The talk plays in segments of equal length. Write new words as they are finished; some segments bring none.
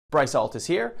Bryce Altus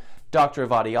here, Doctor of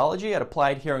Audiology at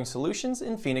Applied Hearing Solutions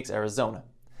in Phoenix, Arizona.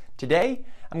 Today,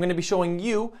 I'm going to be showing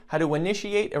you how to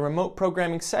initiate a remote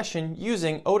programming session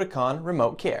using Oticon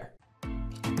Remote Care.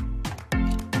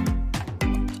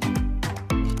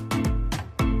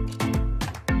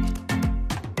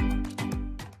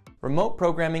 Remote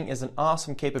programming is an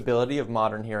awesome capability of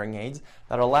modern hearing aids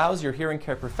that allows your hearing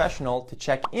care professional to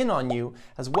check in on you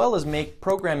as well as make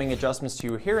programming adjustments to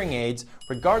your hearing aids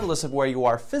regardless of where you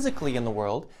are physically in the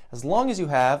world, as long as you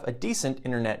have a decent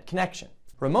internet connection.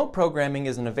 Remote programming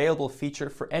is an available feature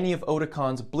for any of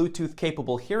Oticon's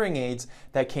Bluetooth-capable hearing aids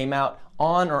that came out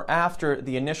on or after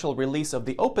the initial release of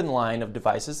the Open line of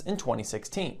devices in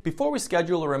 2016. Before we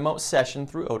schedule a remote session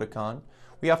through Oticon,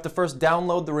 we have to first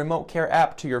download the Remote Care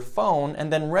app to your phone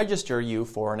and then register you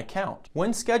for an account.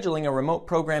 When scheduling a remote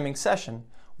programming session,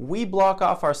 we block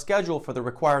off our schedule for the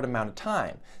required amount of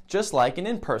time, just like an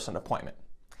in-person appointment.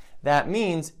 That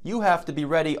means you have to be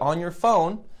ready on your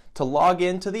phone to log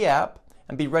into the app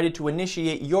and be ready to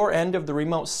initiate your end of the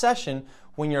remote session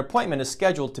when your appointment is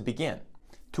scheduled to begin.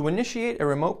 To initiate a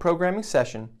remote programming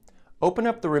session, open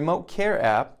up the Remote Care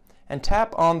app and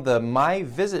tap on the My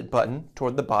Visit button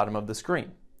toward the bottom of the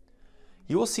screen.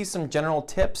 You will see some general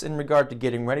tips in regard to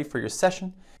getting ready for your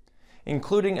session,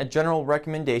 including a general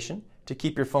recommendation to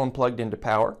keep your phone plugged into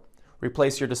power,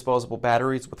 replace your disposable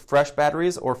batteries with fresh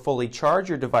batteries or fully charge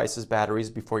your device's batteries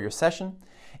before your session,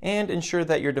 and ensure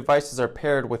that your devices are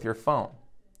paired with your phone.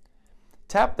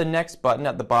 Tap the Next button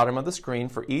at the bottom of the screen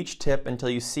for each tip until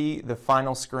you see the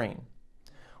final screen.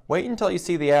 Wait until you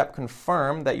see the app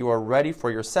confirm that you are ready for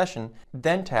your session,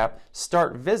 then tap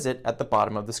Start Visit at the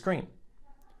bottom of the screen.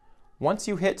 Once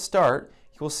you hit Start,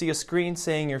 you will see a screen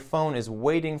saying your phone is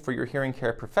waiting for your hearing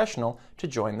care professional to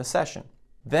join the session.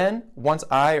 Then, once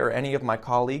I or any of my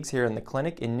colleagues here in the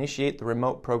clinic initiate the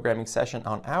remote programming session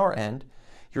on our end,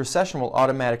 your session will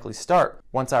automatically start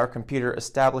once our computer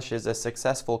establishes a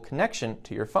successful connection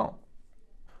to your phone.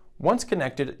 Once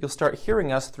connected, you'll start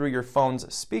hearing us through your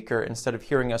phone's speaker instead of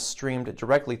hearing us streamed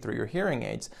directly through your hearing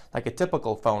aids like a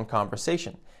typical phone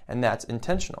conversation, and that's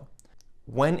intentional.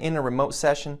 When in a remote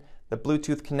session, the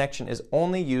Bluetooth connection is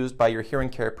only used by your hearing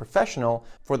care professional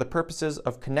for the purposes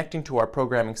of connecting to our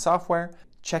programming software,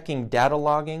 checking data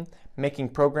logging, making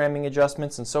programming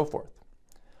adjustments, and so forth.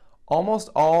 Almost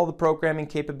all the programming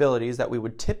capabilities that we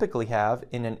would typically have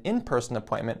in an in-person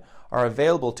appointment are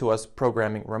available to us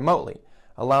programming remotely,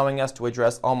 allowing us to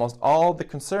address almost all the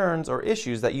concerns or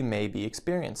issues that you may be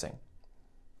experiencing.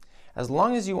 As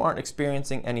long as you aren't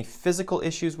experiencing any physical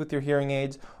issues with your hearing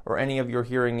aids or any of your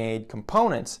hearing aid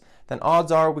components, then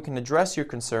odds are we can address your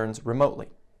concerns remotely.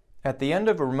 At the end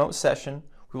of a remote session,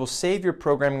 we will save your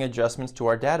programming adjustments to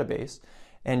our database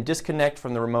and disconnect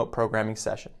from the remote programming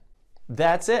session.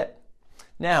 That's it.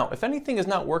 Now, if anything is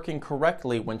not working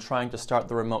correctly when trying to start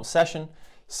the remote session,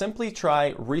 simply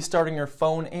try restarting your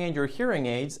phone and your hearing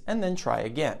aids and then try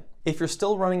again. If you're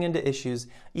still running into issues,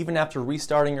 even after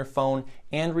restarting your phone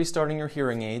and restarting your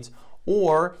hearing aids,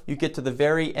 or you get to the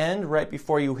very end right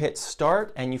before you hit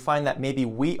start and you find that maybe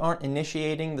we aren't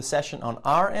initiating the session on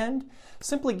our end,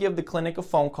 simply give the clinic a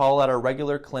phone call at our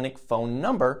regular clinic phone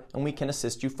number and we can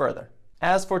assist you further.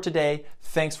 As for today,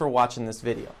 thanks for watching this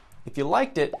video. If you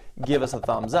liked it, give us a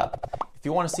thumbs up. If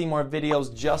you want to see more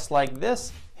videos just like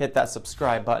this, hit that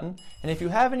subscribe button. And if you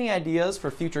have any ideas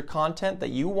for future content that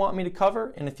you want me to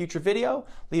cover in a future video,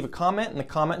 leave a comment in the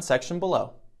comment section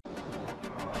below.